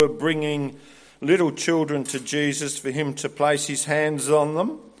were bringing little children to Jesus for him to place his hands on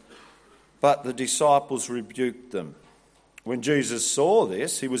them, but the disciples rebuked them. When Jesus saw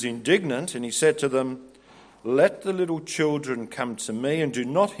this, he was indignant, and he said to them, "Let the little children come to me, and do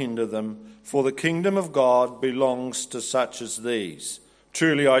not hinder them, for the kingdom of God belongs to such as these.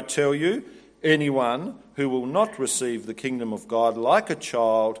 Truly I tell you, anyone who will not receive the kingdom of God like a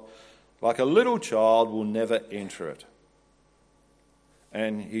little child, will never enter it."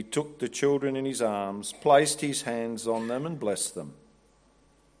 And he took the children in his arms, placed his hands on them, and blessed them.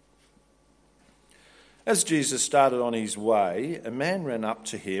 As Jesus started on his way, a man ran up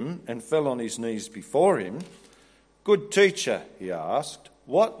to him and fell on his knees before him. "Good teacher," he asked,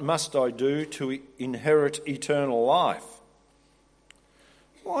 "what must I do to inherit eternal life?"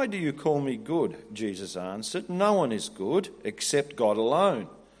 "Why do you call me good?" Jesus answered. "No one is good except God alone.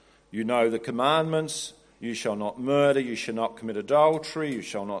 You know the commandments: you shall not murder, you shall not commit adultery, you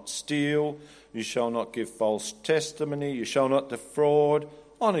shall not steal, you shall not give false testimony, you shall not defraud,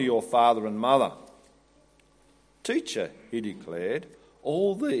 honour your father and mother." "Teacher," he declared,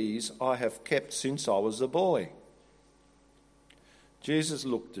 "all these I have kept since I was a boy." Jesus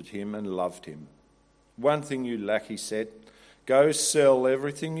looked at him and loved him. "One thing you lack," he said. "Go sell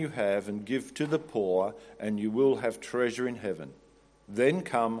everything you have and give to the poor, and you will have treasure in heaven. Then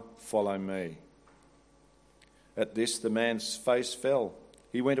come, follow me." At this, the man's face fell.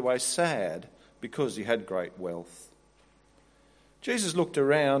 He went away sad because he had great wealth. Jesus looked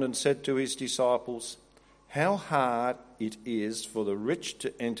around and said to his disciples, "How hard it is for the rich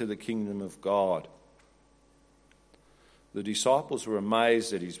to enter the kingdom of God." The disciples were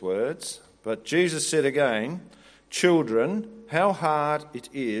amazed at his words, but Jesus said again, "Children, how hard it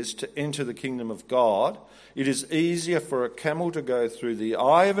is to enter the kingdom of God. It is easier for a camel to go through the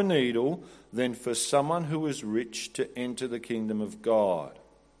eye of a needle than for someone who is rich to enter the kingdom of God."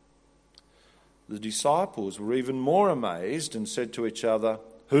 The disciples were even more amazed and said to each other,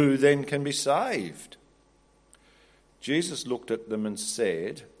 "Who then can be saved?" Jesus looked at them and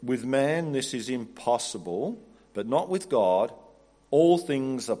said, "With man this is impossible, but not with God. All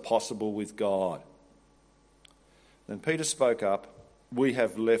things are possible with God." Then Peter spoke up, "We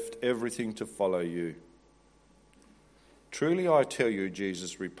have left everything to follow you." "Truly I tell you,"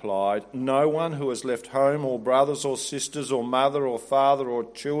 Jesus replied, "no one who has left home or brothers or sisters or mother or father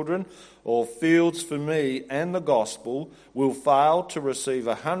or children or fields for me and the gospel will fail to receive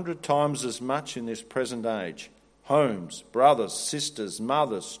 100 times as much in this present age: homes, brothers, sisters,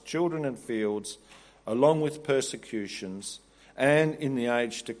 mothers, children and fields, along with persecutions, and in the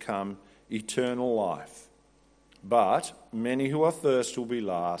age to come, eternal life. But many who are first will be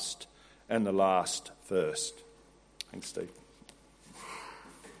last, and the last first." Thanks, Steve.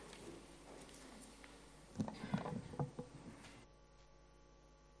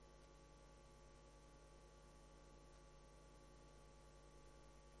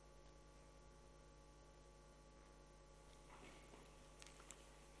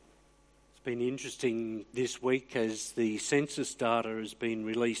 It's been interesting this week as the census data has been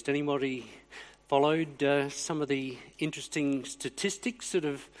released. Anybody followed some of the interesting statistics that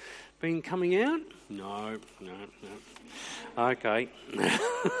have been coming out? No. Okay.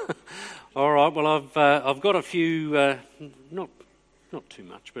 All right. Well, I've got a few, not too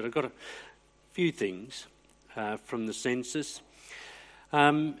much, but I've got a few things from the census.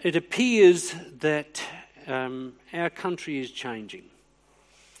 It appears that our country is changing,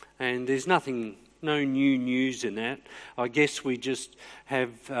 and there's no new news in that. I guess we just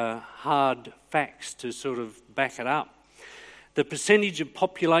have hard facts to sort of back it up. The percentage of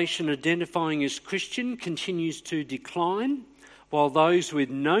population identifying as Christian continues to decline, while those with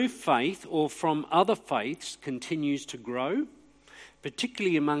no faith or from other faiths continues to grow,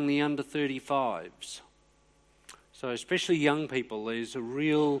 particularly among the under 35s. So especially young people, there's a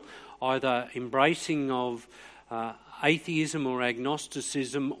real either embracing of atheism or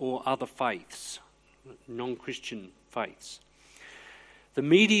agnosticism or other faiths, non-Christian faiths. The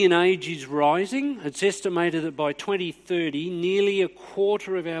median age is rising. It's estimated that by 2030, nearly a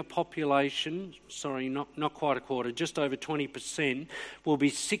quarter of our population, not quite a quarter, just over 20%, will be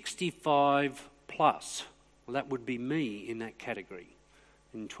 65 plus. Well, that would be me in that category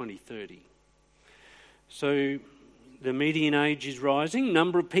in 2030. So the median age is rising.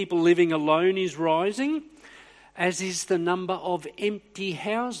 Number of people living alone is rising, as is the number of empty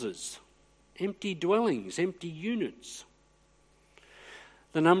houses, empty dwellings, empty units.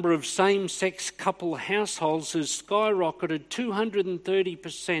 The number of same-sex couple households has skyrocketed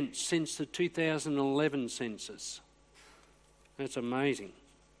 230% since the 2011 census. That's amazing.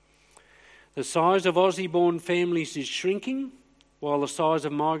 The size of Aussie-born families is shrinking. while the size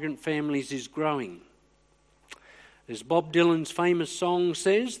of migrant families is growing. As Bob Dylan's famous song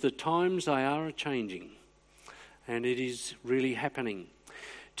says, the times they are a-changing. And it is really happening.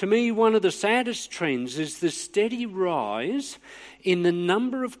 To me, one of the saddest trends is the steady rise in the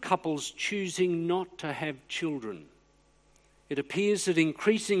number of couples choosing not to have children. It appears that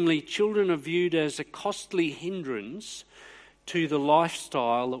increasingly children are viewed as a costly hindrance to the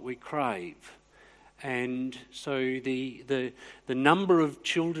lifestyle that we crave. And so the number of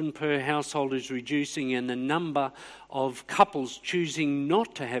children per household is reducing, and the number of couples choosing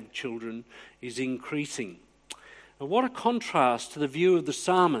not to have children is increasing. Now, what a contrast to the view of the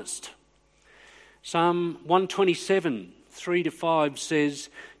psalmist. Psalm 127, 3-5 says,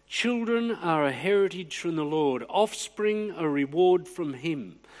 "Children are a heritage from the Lord, offspring a reward from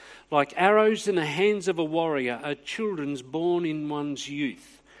him. Like arrows in the hands of a warrior are children's born in one's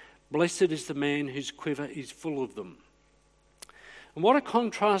youth. Blessed is the man whose quiver is full of them." And what a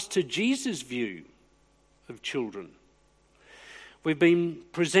contrast to Jesus' view of children. We've been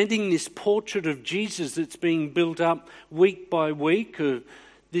presenting this portrait of Jesus that's being built up week by week. Who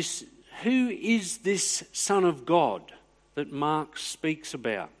is this Son of God that Mark speaks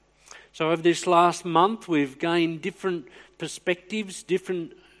about? So over this last month, we've gained different perspectives,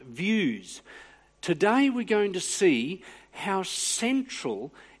 different views. Today we're going to see how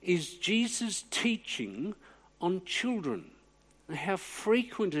central is Jesus' teaching on children, and how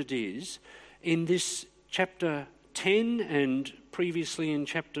frequent it is in this chapter 10 and previously in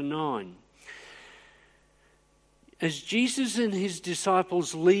chapter 9. As Jesus and his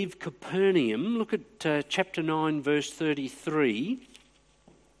disciples leave Capernaum, look at chapter 9 verse 33,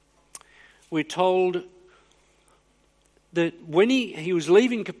 we're told that when he was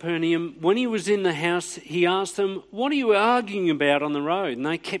leaving Capernaum, when he was in the house, he asked them, "What are you arguing about on the road?" And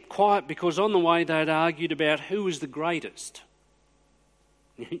they kept quiet because on the way they'd argued about who was the greatest.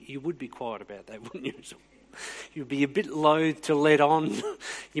 You would be quiet about that, wouldn't you? You'd be a bit loath to let on.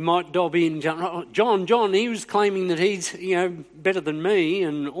 You might dob in, John, he was claiming that he's better than me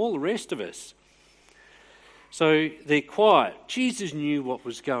and all the rest of us. So they're quiet. Jesus knew what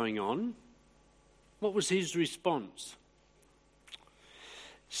was going on. What was his response?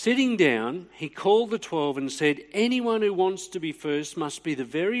 Sitting down, he called the 12 and said, "Anyone who wants to be first must be the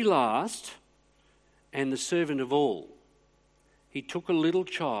very last and the servant of all." He took a little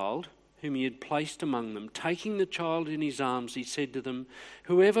child whom he had placed among them. Taking the child in his arms, he said to them,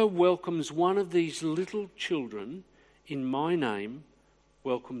 "Whoever welcomes one of these little children in my name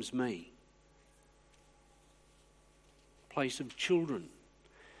welcomes me." Place of children.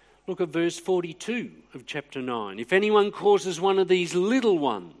 Look at verse 42 of chapter 9. "If anyone causes one of these little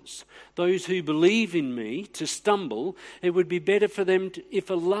ones, those who believe in me, to stumble, it would be better for them if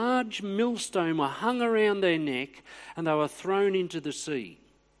a large millstone were hung around their neck and they were thrown into the sea."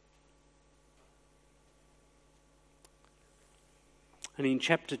 And in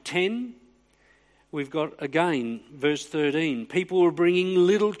chapter 10, we've got again verse 13. People were bringing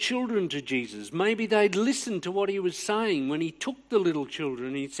little children to Jesus. Maybe they'd listened to what he was saying when he took the little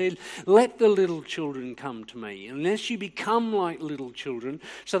children. He said, "Let the little children come to me, unless you become like little children."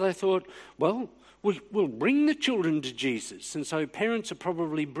 So they thought, well, we'll bring the children to Jesus. And so parents are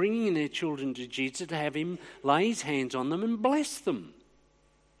probably bringing their children to Jesus to have him lay his hands on them and bless them.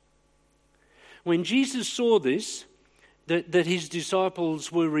 When Jesus saw this, that his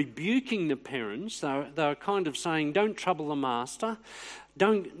disciples were rebuking the parents. They were kind of saying, "Don't trouble the master.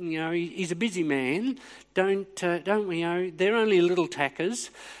 Don't, he's a busy man. Don't they're only little tackers.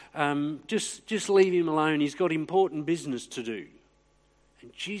 Just leave him alone. He's got important business to do."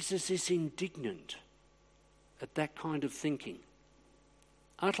 And Jesus is indignant at that kind of thinking.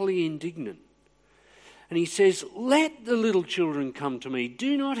 Utterly indignant. And he says, "Let the little children come to me.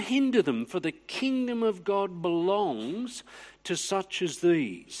 Do not hinder them, for the kingdom of God belongs to such as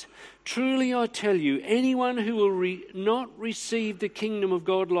these. Truly I tell you, anyone who will not receive the kingdom of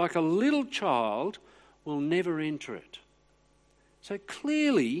God like a little child will never enter it." So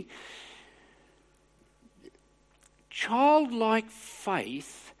clearly, childlike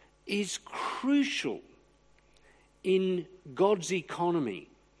faith is crucial in God's economy.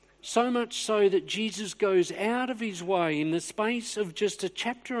 So much so that Jesus goes out of his way in the space of just a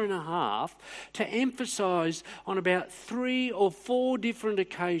chapter and a half to emphasise on about 3 or 4 different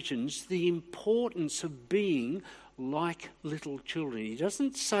occasions the importance of being like little children. He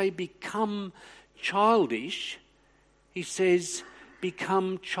doesn't say become childish, he says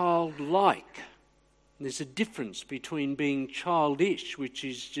become childlike. There's a difference between being childish, which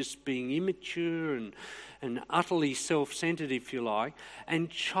is just being immature and utterly self-centered, if you like, and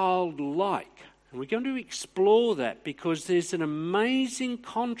childlike. And we're going to explore that because there's an amazing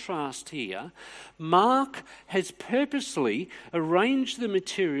contrast here. Mark has purposely arranged the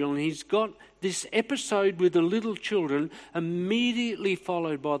material, and he's got this episode with the little children immediately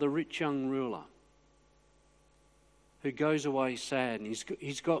followed by the rich young ruler who goes away sad, and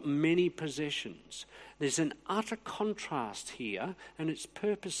he's got many possessions. There's an utter contrast here, and it's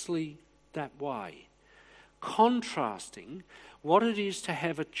purposely that way. Contrasting what it is to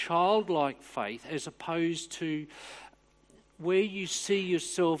have a childlike faith as opposed to where you see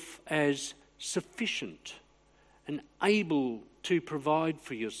yourself as sufficient and able to provide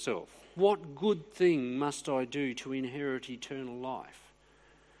for yourself. What good thing must I do to inherit eternal life?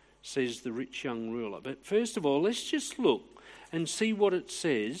 Says the rich young ruler. But first of all, let's just look and see what it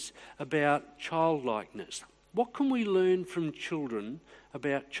says about childlikeness. What can we learn from children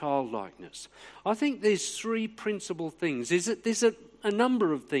about childlikeness? I think there's three principal things. There's a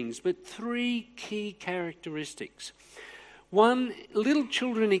number of things, but three key characteristics. One, little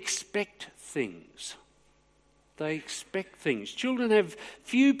children expect things. They expect things. Children have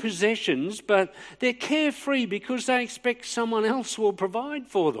few possessions, but they're carefree because they expect someone else will provide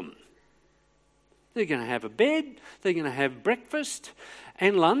for them. They're going to have a bed, they're going to have breakfast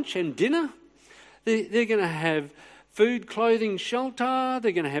and lunch and dinner. They're going to have food, clothing, shelter.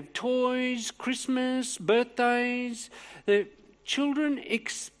 They're going to have toys, Christmas, birthdays. The children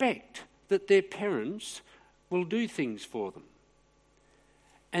expect that their parents will do things for them.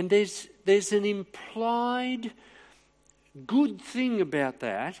 And there's an implied good thing about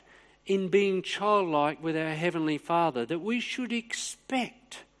that in being childlike with our Heavenly Father, that we should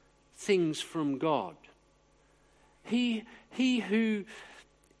expect things from God. He who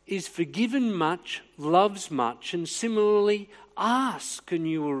is forgiven much, loves much, and similarly, ask and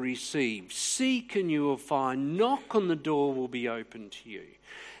you will receive, seek and you will find, knock on the door will be open to you.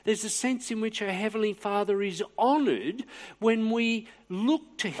 There's a sense in which our Heavenly Father is honoured when we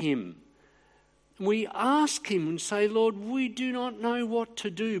look to Him. We ask Him and say, Lord, we do not know what to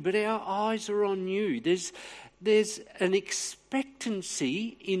do, but our eyes are on you. There's an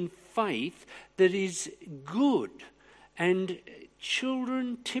expectancy in faith that is good, and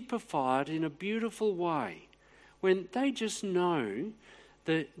children typify it in a beautiful way when they just know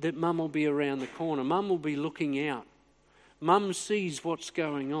that mum will be around the corner, mum will be looking out, mum sees what's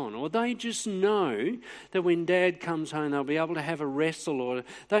going on, or they just know that when dad comes home they'll be able to have a wrestle, or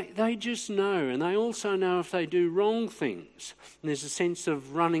they just know, and they also know if they do wrong things. And there's a sense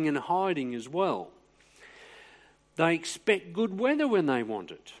of running and hiding as well. They expect good weather when they want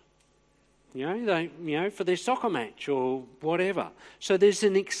it. For their soccer match or whatever. So there's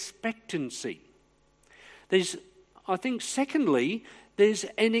an expectancy. I think, secondly, there's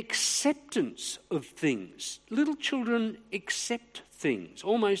an acceptance of things. Little children accept things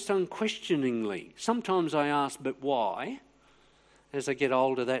almost unquestioningly. Sometimes I ask, but why? As I get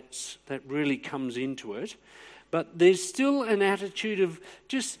older, that really comes into it. But there's still an attitude of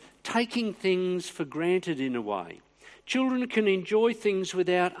just taking things for granted in a way. Children can enjoy things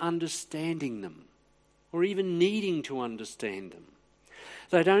without understanding them or even needing to understand them.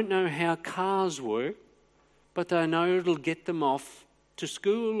 They don't know how cars work, but they know it'll get them off to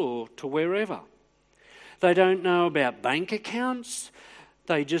school or to wherever. They don't know about bank accounts.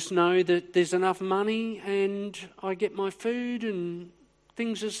 They just know that there's enough money and I get my food and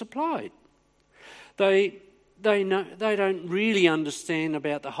things are supplied. They don't really understand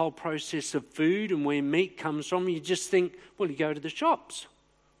about the whole process of food and where meat comes from. You just think, well, you go to the shops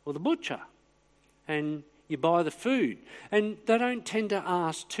or the butcher and you buy the food. And they don't tend to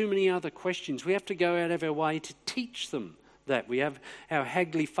ask too many other questions. We have to go out of our way to teach them that. We have our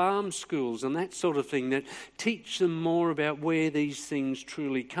Hagley Farm schools and that sort of thing that teach them more about where these things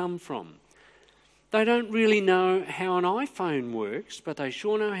truly come from. They don't really know how an iPhone works, but they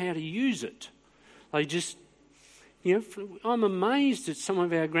sure know how to use it. They just... I'm amazed at some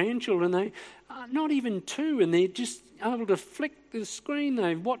of our grandchildren. They are not even 2 and they're just able to flick the screen.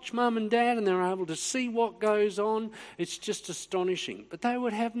 They watch mum and dad and they're able to see what goes on. It's just astonishing. But they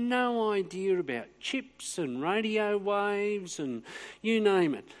would have no idea about chips and radio waves and you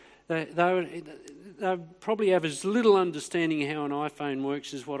name it. They probably have as little understanding how an iPhone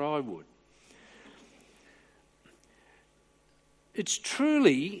works as what I would. It's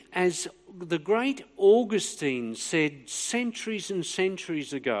truly, as the great Augustine said centuries and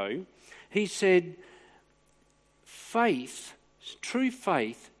centuries ago, he said, true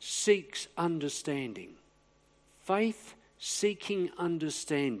faith seeks understanding. Faith seeking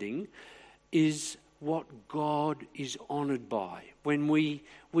understanding is what God is honoured by. When we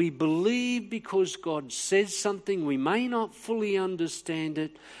believe because God says something, we may not fully understand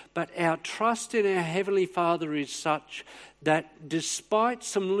it, but our trust in our Heavenly Father is such that despite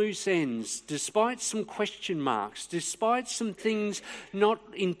some loose ends, despite some question marks, despite some things not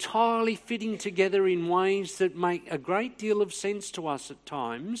entirely fitting together in ways that make a great deal of sense to us at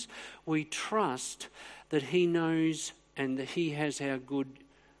times, we trust that He knows and that He has our good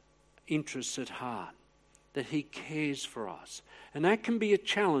interests at heart, that He cares for us. And that can be a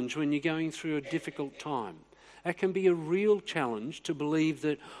challenge when you're going through a difficult time. That can be a real challenge to believe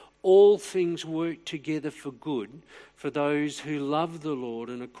that all things work together for good for those who love the Lord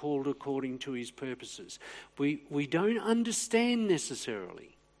and are called according to His purposes. We don't understand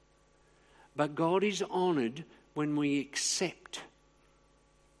necessarily, but God is honoured when we accept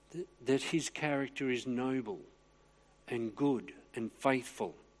that His character is noble and good and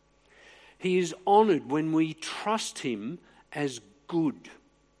faithful. He is honoured when we trust Him as good.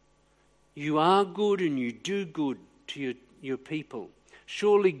 You are good and you do good to your people.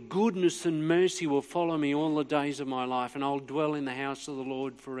 Surely goodness and mercy will follow me all the days of my life, and I'll dwell in the house of the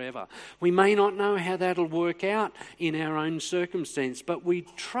Lord forever. We may not know how that'll work out in our own circumstance, but we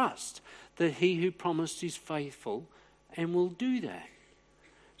trust that He who promised is faithful and will do that.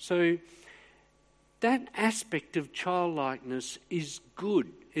 So that aspect of childlikeness is good.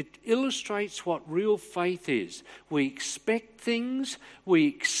 It illustrates what real faith is. We expect things, we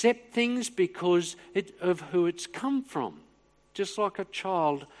accept things because of who it's come from. Just like a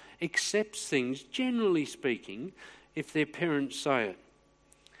child accepts things, generally speaking, if their parents say it.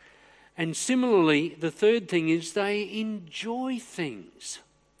 And similarly, the third thing is they enjoy things.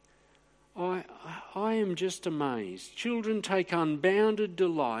 I am just amazed. Children take unbounded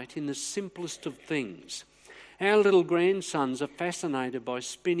delight in the simplest of things. Our little grandsons are fascinated by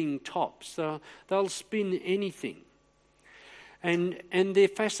spinning tops. They'll spin anything. And they're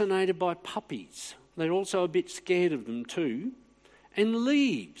fascinated by puppies. They're also a bit scared of them too. And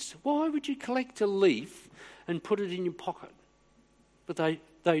leaves. Why would you collect a leaf and put it in your pocket? But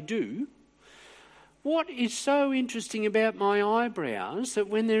they do. What is so interesting about my eyebrows that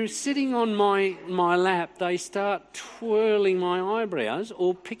when they're sitting on my lap, they start twirling my eyebrows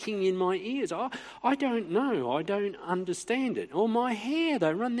or picking in my ears. I don't know. I don't understand it. Or my hair,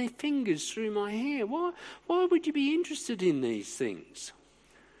 they run their fingers through my hair. Why would you be interested in these things?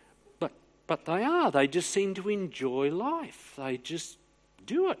 But they are. They just seem to enjoy life. They just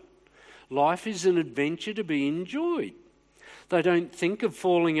do it. Life is an adventure to be enjoyed. They don't think of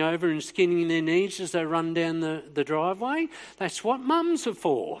falling over and skinning their knees as they run down the driveway. That's what mums are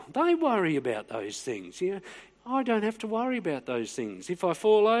for. They worry about those things. You know, I don't have to worry about those things. If I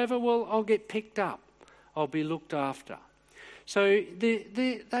fall over, well, I'll get picked up. I'll be looked after. So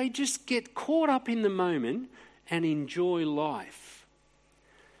they just get caught up in the moment and enjoy life.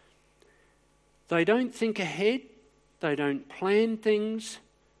 They don't think ahead. They don't plan things.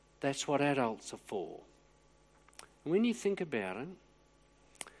 That's what adults are for. When you think about it,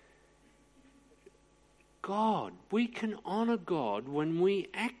 God, we can honour God when we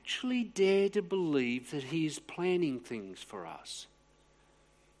actually dare to believe that He is planning things for us,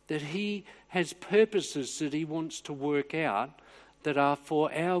 that He has purposes that He wants to work out that are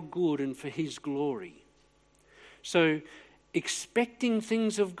for our good and for His glory. So, expecting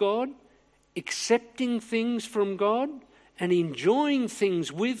things of God, accepting things from God, and enjoying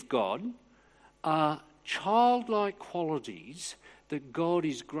things with God are childlike qualities that God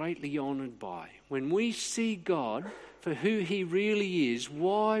is greatly honoured by. When we see God for who He really is,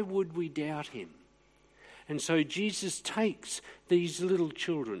 why would we doubt Him? And so Jesus takes these little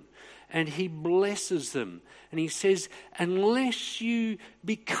children and He blesses them. And He says, unless you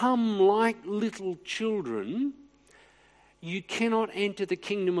become like little children, you cannot enter the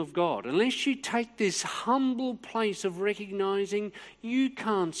kingdom of God. Unless you take this humble place of recognising you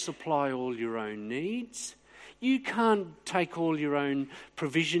can't supply all your own needs. You can't take all your own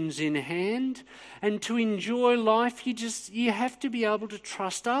provisions in hand. And to enjoy life, you have to be able to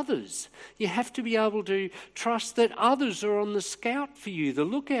trust others. You have to be able to trust that others are on the scout for you, the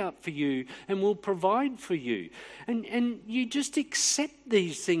lookout for you, and will provide for you. And you just accept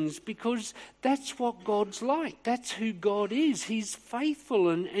these things because that's what God's like. That's who God is. He's faithful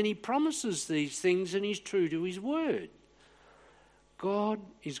and He promises these things and He's true to His word. God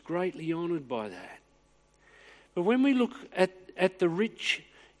is greatly honoured by that. But when we look at the rich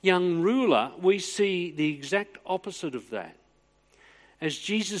young ruler, we see the exact opposite of that. As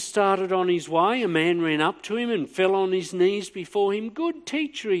Jesus started on His way, a man ran up to Him and fell on his knees before Him. "Good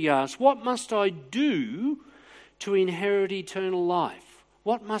teacher," he asked, "what must I do to inherit eternal life?"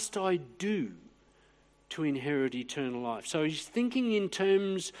 What must I do to inherit eternal life. So he's thinking in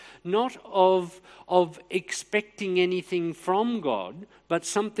terms not of expecting anything from God, but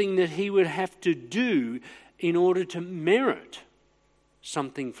something that he would have to do in order to merit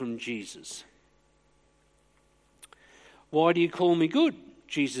something from Jesus. Why do you call me good?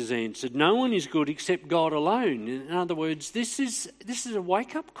 Jesus answered, no one is good except God alone. In other words, this is a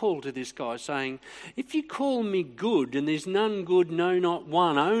wake-up call to this guy, saying, if you call me good and there's none good, no, not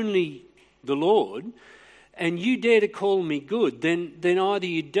one, only the Lord, and you dare to call me good, then either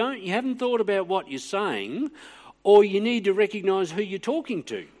you haven't thought about what you're saying, or you need to recognise who you're talking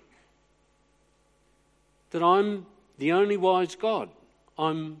to. That I'm the only wise God.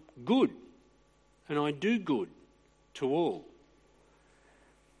 I'm good, and I do good to all.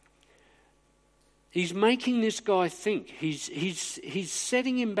 He's making this guy think. He's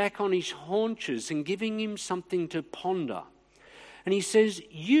setting him back on his haunches and giving him something to ponder. And he says,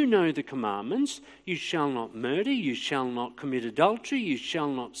 you know the commandments. You shall not murder. You shall not commit adultery. You shall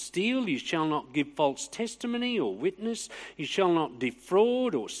not steal. You shall not give false testimony or witness. You shall not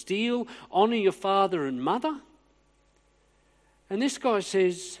defraud or steal. Honour your father and mother. And this guy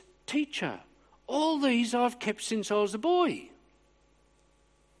says, teacher, all these I've kept since I was a boy.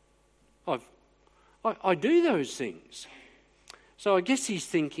 I do those things. So I guess he's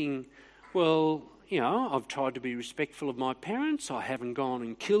thinking, well, I've tried to be respectful of my parents. I haven't gone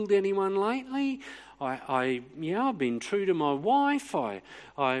and killed anyone lately. I've been true to my wife. I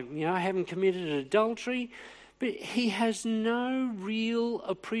haven't committed adultery. But he has no real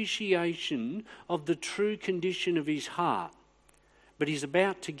appreciation of the true condition of his heart. But he's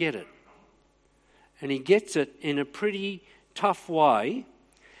about to get it. And he gets it in a pretty tough way.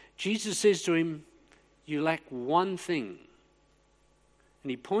 Jesus says to him, you lack one thing. And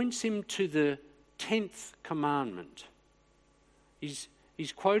he points him to the 10th commandment. He's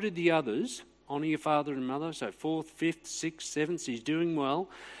quoted the others, honour your father and mother, so 4th, 5th, 6th, 7th, he's doing well.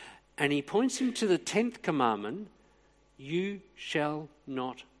 And he points him to the 10th commandment, you shall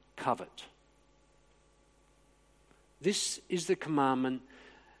not covet. This is the commandment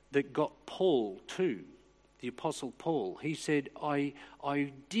that got Paul too, the Apostle Paul. He said, I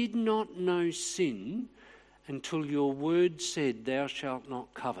did not know sin until your word said, thou shalt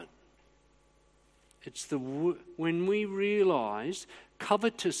not covet. It's when we realise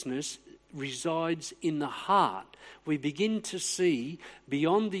covetousness resides in the heart, we begin to see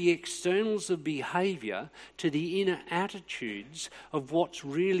beyond the externals of behaviour to the inner attitudes of what's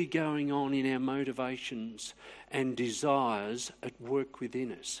really going on in our motivations and desires at work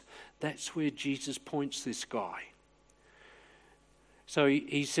within us. That's where Jesus points this guy. So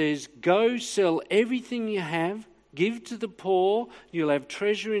he says, go sell everything you have, give to the poor, you'll have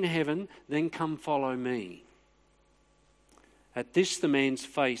treasure in heaven, then come follow me. At this the man's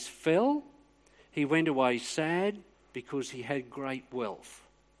face fell. He went away sad because he had great wealth.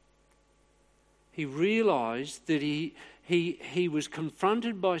 He realised that he was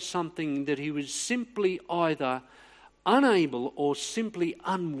confronted by something that he was simply either unable or simply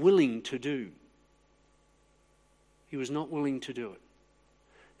unwilling to do. He was not willing to do it.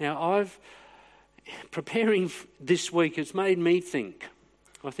 Now, preparing this week, it's made me think.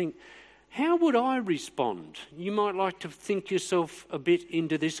 I think, how would I respond? You might like to think yourself a bit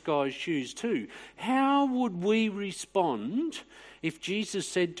into this guy's shoes too. How would we respond if Jesus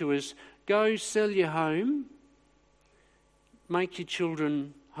said to us, go sell your home, make your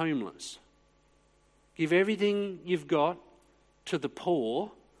children homeless, give everything you've got to the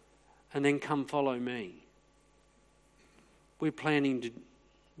poor, and then come follow me? We're planning to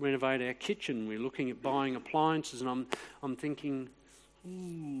renovate our kitchen. We're looking at buying appliances, and I'm thinking,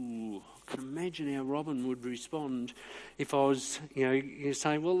 ooh, I can imagine how Robin would respond if I was, you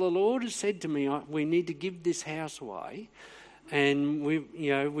say, well, the Lord has said to me, we need to give this house away, and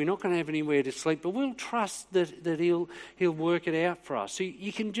we're not going to have anywhere to sleep, but we'll trust that He'll work it out for us. So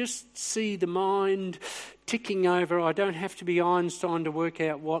you can just see the mind ticking over. I don't have to be Einstein to work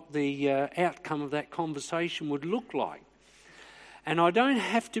out what the outcome of that conversation would look like. And I don't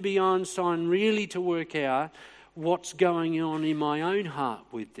have to be Einstein really to work out what's going on in my own heart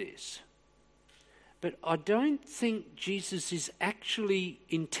with this. But I don't think Jesus is actually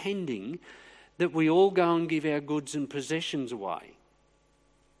intending that we all go and give our goods and possessions away.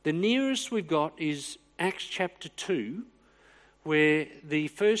 The nearest we've got is Acts chapter 2, where the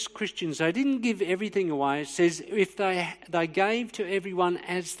first Christians, they didn't give everything away. It says if they gave to everyone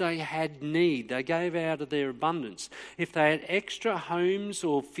as they had need. They gave out of their abundance. If they had extra homes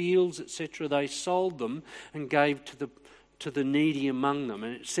or fields, etc., they sold them and gave to the needy among them.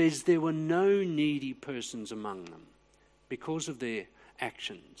 And it says there were no needy persons among them because of their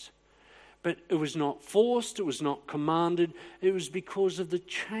actions. But it was not forced, it was not commanded, it was because of the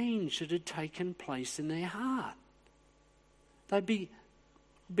change that had taken place in their heart. They'd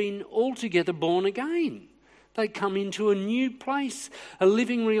been altogether born again. They'd come into a new place, a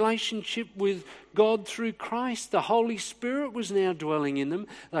living relationship with God through Christ. The Holy Spirit was now dwelling in them.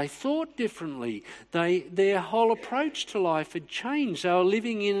 They thought differently. Their whole approach to life had changed. They were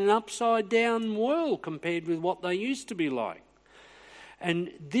living in an upside-down world compared with what they used to be like.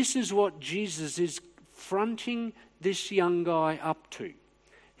 And this is what Jesus is fronting this young guy up to.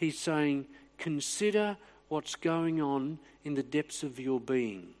 He's saying, consider what's going on in the depths of your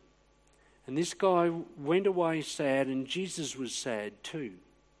being. And this guy went away sad, and Jesus was sad too.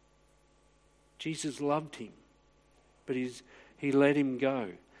 Jesus loved him, but he let him go.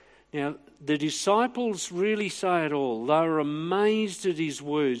 Now, the disciples really say it all. They were amazed at his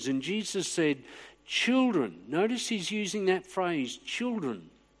words. And Jesus said, children, notice he's using that phrase, children,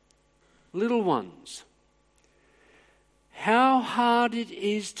 little ones. How hard it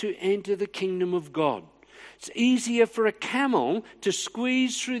is to enter the kingdom of God. It's easier for a camel to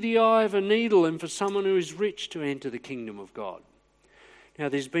squeeze through the eye of a needle than for someone who is rich to enter the kingdom of God. Now,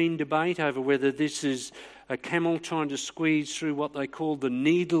 there's been debate over whether this is a camel trying to squeeze through what they call the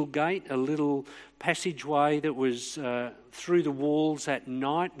needle gate, a little passageway that was through the walls at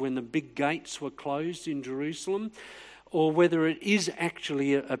night when the big gates were closed in Jerusalem, or whether it is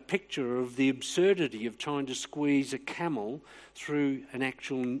actually a picture of the absurdity of trying to squeeze a camel through an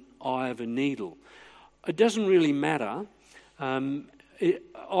actual eye of a needle. It doesn't really matter.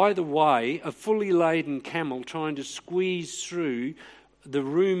 Either way, a fully laden camel trying to squeeze through the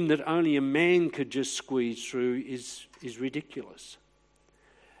room that only a man could just squeeze through is ridiculous.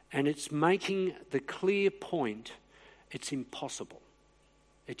 And it's making the clear point, it's impossible.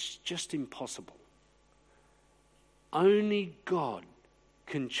 It's just impossible. Only God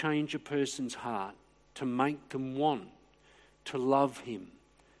can change a person's heart to make them want to love him,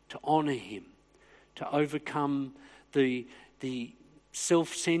 to honour him, to overcome the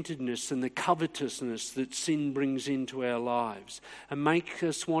self-centeredness and the covetousness that sin brings into our lives, and make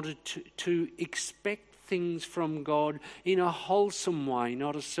us want to expect things from God in a wholesome way,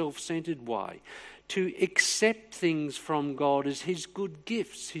 not a self-centered way. To accept things from God as his good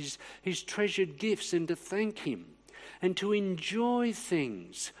gifts, his treasured gifts, and to thank him. And to enjoy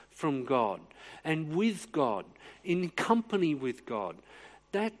things from God and with God, in company with God.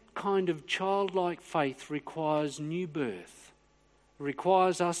 That kind of childlike faith requires new birth. It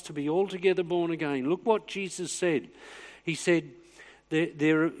requires us to be altogether born again. Look what Jesus said. He said,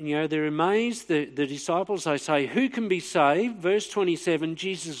 they're amazed, the disciples, they say, who can be saved? Verse 27,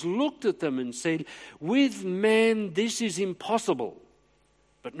 Jesus looked at them and said, with man this is impossible,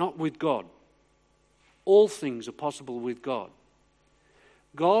 but not with God. All things are possible with God.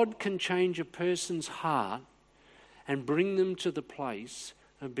 God can change a person's heart and bring them to the place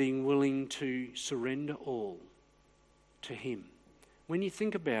of being willing to surrender all to him. When you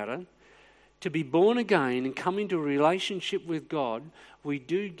think about it, to be born again and come into a relationship with God, we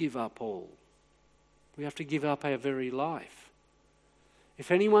do give up all. We have to give up our very life. If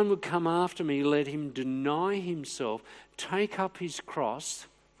anyone would come after me, let him deny himself, take up his cross,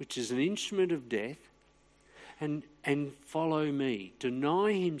 which is an instrument of death, and follow me.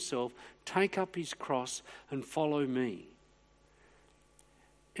 Deny himself, take up his cross, and follow me.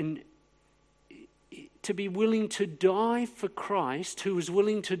 And to be willing to die for Christ, who was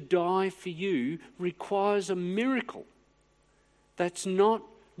willing to die for you, requires a miracle. That's not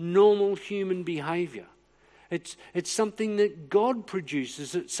normal human behaviour. It's something that God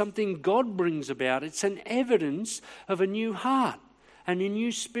produces. It's something God brings about. It's an evidence of a new heart and a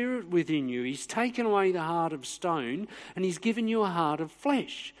new spirit within you. He's taken away the heart of stone and he's given you a heart of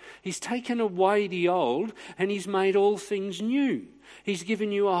flesh. He's taken away the old and he's made all things new. He's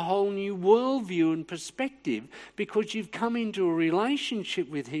given you a whole new worldview and perspective because you've come into a relationship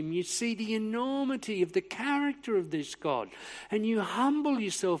with him. You see the enormity of the character of this God and you humble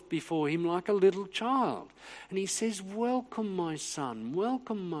yourself before him like a little child. And he says, welcome my son,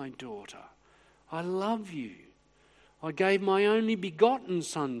 welcome my daughter. I love you. I gave my only begotten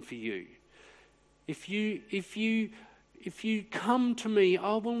son for you. If you come to me,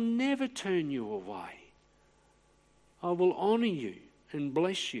 I will never turn you away. I will honour you and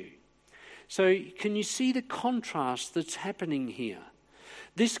bless you. So can you see the contrast that's happening here?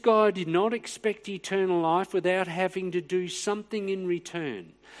 This guy did not expect eternal life without having to do something in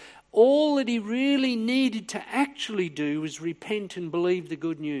return. All that he really needed to actually do was repent and believe the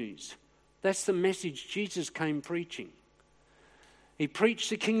good news. That's the message Jesus came preaching. He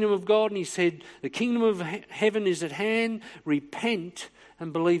preached the kingdom of God and he said, the kingdom of heaven is at hand, repent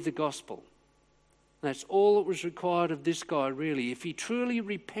and believe the gospel. That's all that was required of this guy, really. If he truly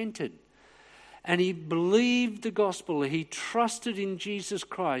repented and he believed the gospel, he trusted in Jesus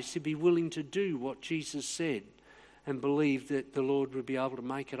Christ, he'd be willing to do what Jesus said and believe that the Lord would be able to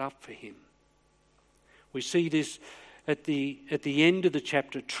make it up for him. We see this at the end of the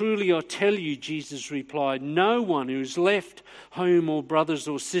chapter. Truly I tell you, Jesus replied, no one who has left home or brothers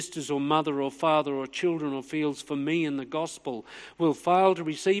or sisters or mother or father or children or fields for me and the gospel will fail to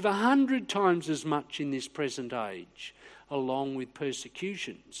receive 100 times as much in this present age, along with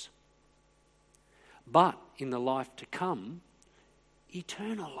persecutions. But in the life to come,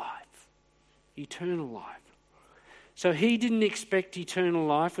 eternal life. Eternal life. So he didn't expect eternal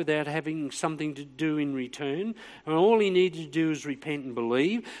life without having something to do in return. And all he needed to do was repent and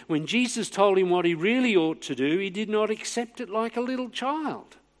believe. When Jesus told him what he really ought to do, he did not accept it like a little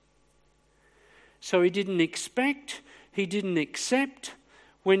child. So he didn't expect, he didn't accept.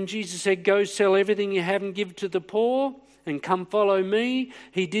 When Jesus said, go sell everything you have and give to the poor and come follow me,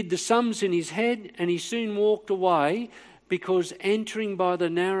 he did the sums in his head and he soon walked away because entering by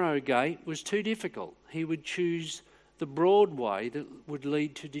the narrow gate was too difficult. He would choose the broad way that would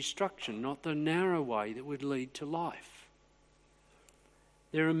lead to destruction, not the narrow way that would lead to life.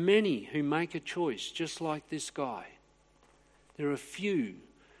 There are many who make a choice just like this guy. There are few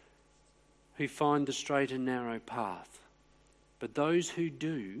who find the straight and narrow path. But those who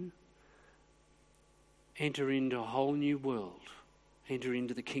do enter into a whole new world, enter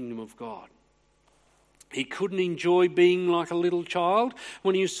into the kingdom of God. He couldn't enjoy being like a little child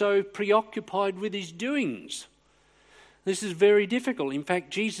when he was so preoccupied with his doings. This is very difficult. In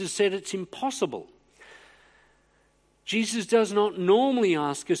fact, Jesus said it's impossible. Jesus does not normally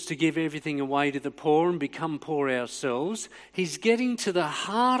ask us to give everything away to the poor and become poor ourselves. He's getting to the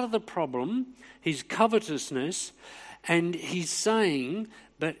heart of the problem, his covetousness, and he's saying,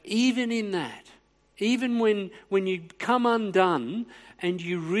 but even in that, even when you come undone and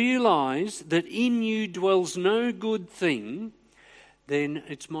you realise that in you dwells no good thing, then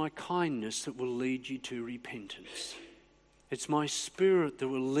it's my kindness that will lead you to repentance. It's my Spirit that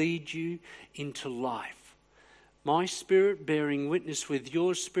will lead you into life. My Spirit bearing witness with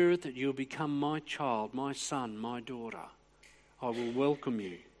your spirit that you'll become my child, my son, my daughter. I will welcome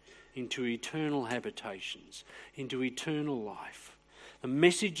you into eternal habitations, into eternal life. The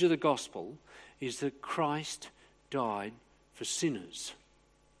message of the gospel is that Christ died for sinners.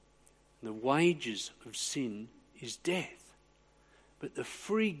 The wages of sin is death. But the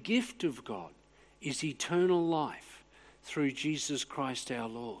free gift of God is eternal life through Jesus Christ our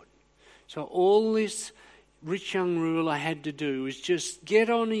Lord. So all this rich young ruler had to do was just get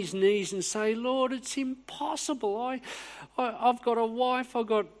on his knees and say, Lord, it's impossible. I've got a wife, I've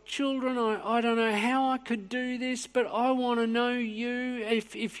got children, I don't know how I could do this, but I want to know you.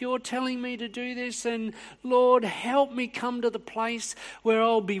 If you're telling me to do this, then Lord, help me come to the place where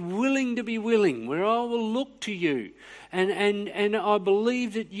I'll be willing to be willing, where I will look to you. And I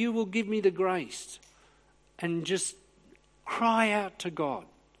believe that you will give me the grace. And just cry out to God.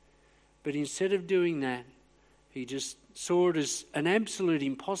 But instead of doing that, he just saw it as an absolute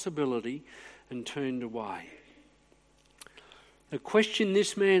impossibility and turned away. The question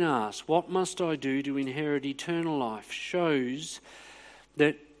this man asked, what must I do to inherit eternal life, shows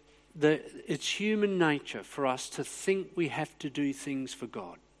that it's human nature for us to think we have to do things for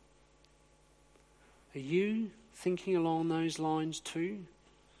God. Are you thinking along those lines too?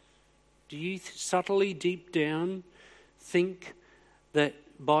 Do you subtly deep down think that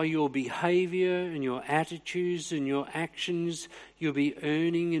by your behaviour and your attitudes and your actions you'll be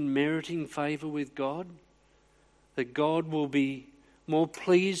earning and meriting favour with God? That God will be more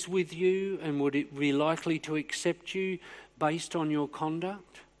pleased with you and would it be likely to accept you based on your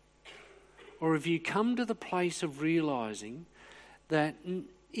conduct? Or have you come to the place of realising that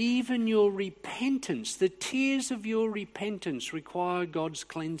even your repentance, the tears of your repentance require God's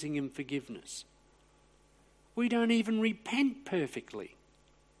cleansing and forgiveness? We don't even repent perfectly.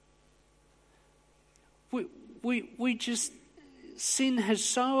 We just, sin has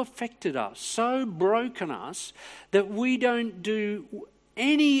so affected us, so broken us, that we don't do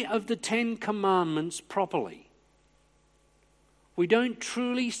any of the 10 Commandments properly. We don't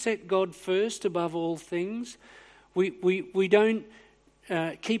truly set God first above all things. We don't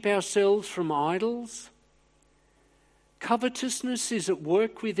keep ourselves from idols. Covetousness is at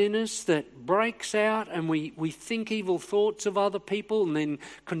work within us that breaks out, and we think evil thoughts of other people and then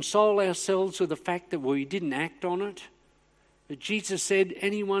console ourselves with the fact that we didn't act on it. But Jesus said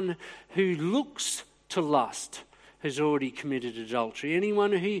anyone who looks to lust has already committed adultery.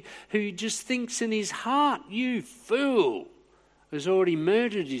 Anyone who just thinks in his heart, you fool, has already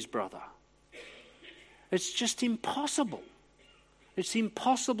murdered his brother. It's just impossible. It's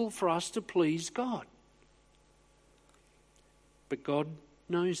impossible for us to please God. But God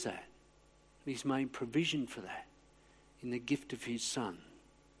knows that. He's made provision for that in the gift of his Son.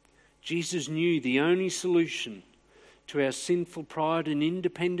 Jesus knew the only solution to our sinful pride and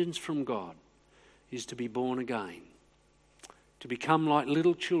independence from God is to be born again, to become like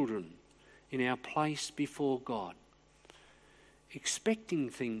little children in our place before God, expecting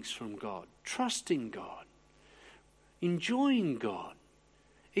things from God, trusting God, enjoying God,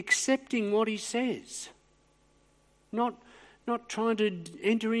 accepting what he says, not trying to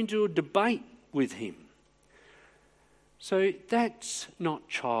enter into a debate with him. So that's not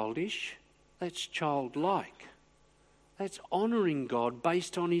childish, that's childlike. That's honouring God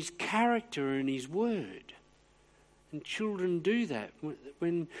based on his character and his word. And children do that.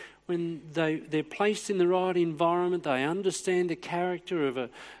 When they're placed in the right environment, they understand the character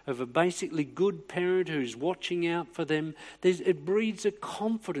of a basically good parent who's watching out for them. It breeds a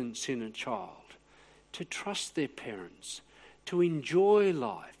confidence in a child to trust their parents, to enjoy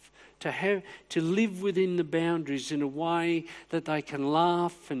life, to live within the boundaries in a way that they can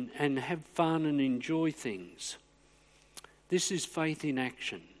laugh and have fun and enjoy things. This is faith in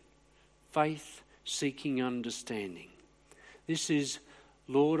action, faith seeking understanding. This is,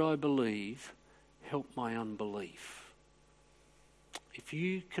 Lord, I believe, help my unbelief. If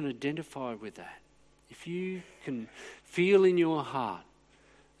you can identify with that, if you can feel in your heart,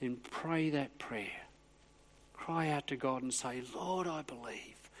 then pray that prayer. Cry out to God and say, Lord, I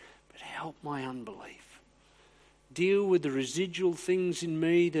believe, but help my unbelief. Deal with the residual things in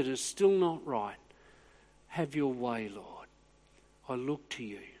me that are still not right. Have your way, Lord. I look to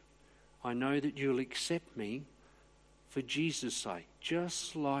you. I know that you'll accept me for Jesus' sake,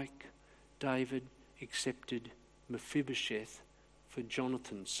 just like David accepted Mephibosheth for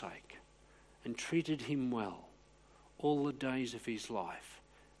Jonathan's sake and treated him well all the days of his life.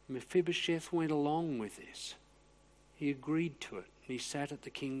 Mephibosheth went along with this. He agreed to it and he sat at the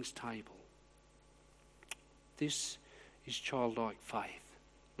king's table. This is childlike faith.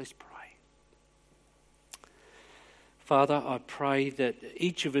 Let's pray. Father, I pray that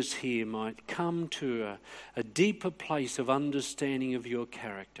each of us here might come to a deeper place of understanding of your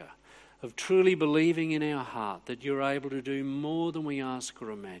character, of truly believing in our heart that you're able to do more than we ask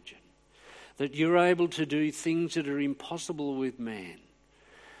or imagine, that you're able to do things that are impossible with man,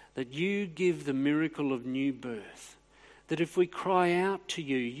 that you give the miracle of new birth, that if we cry out to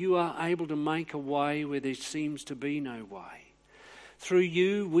you, you are able to make a way where there seems to be no way. Through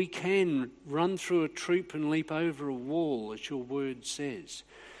you, we can run through a troop and leap over a wall, as your word says.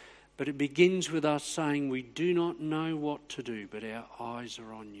 But it begins with us saying we do not know what to do, but our eyes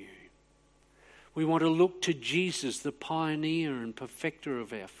are on you. We want to look to Jesus, the pioneer and perfecter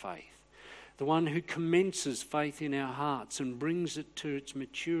of our faith, the one who commences faith in our hearts and brings it to its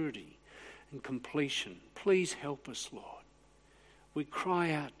maturity and completion. Please help us, Lord. We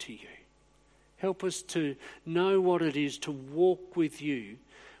cry out to you. Help us to know what it is to walk with you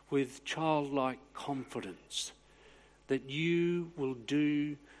with childlike confidence, that you will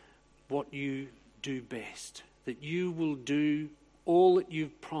do what you do best, that you will do all that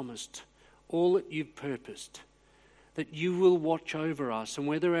you've promised, all that you've purposed, that you will watch over us, and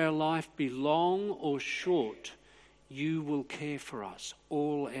whether our life be long or short, you will care for us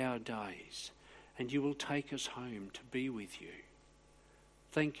all our days, and you will take us home to be with you.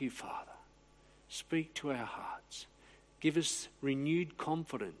 Thank you, Father. Speak to our hearts. Give us renewed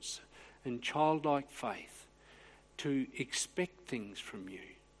confidence and childlike faith to expect things from you,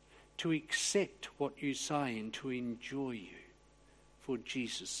 to accept what you say and to enjoy you for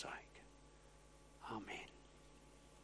Jesus' sake. Amen.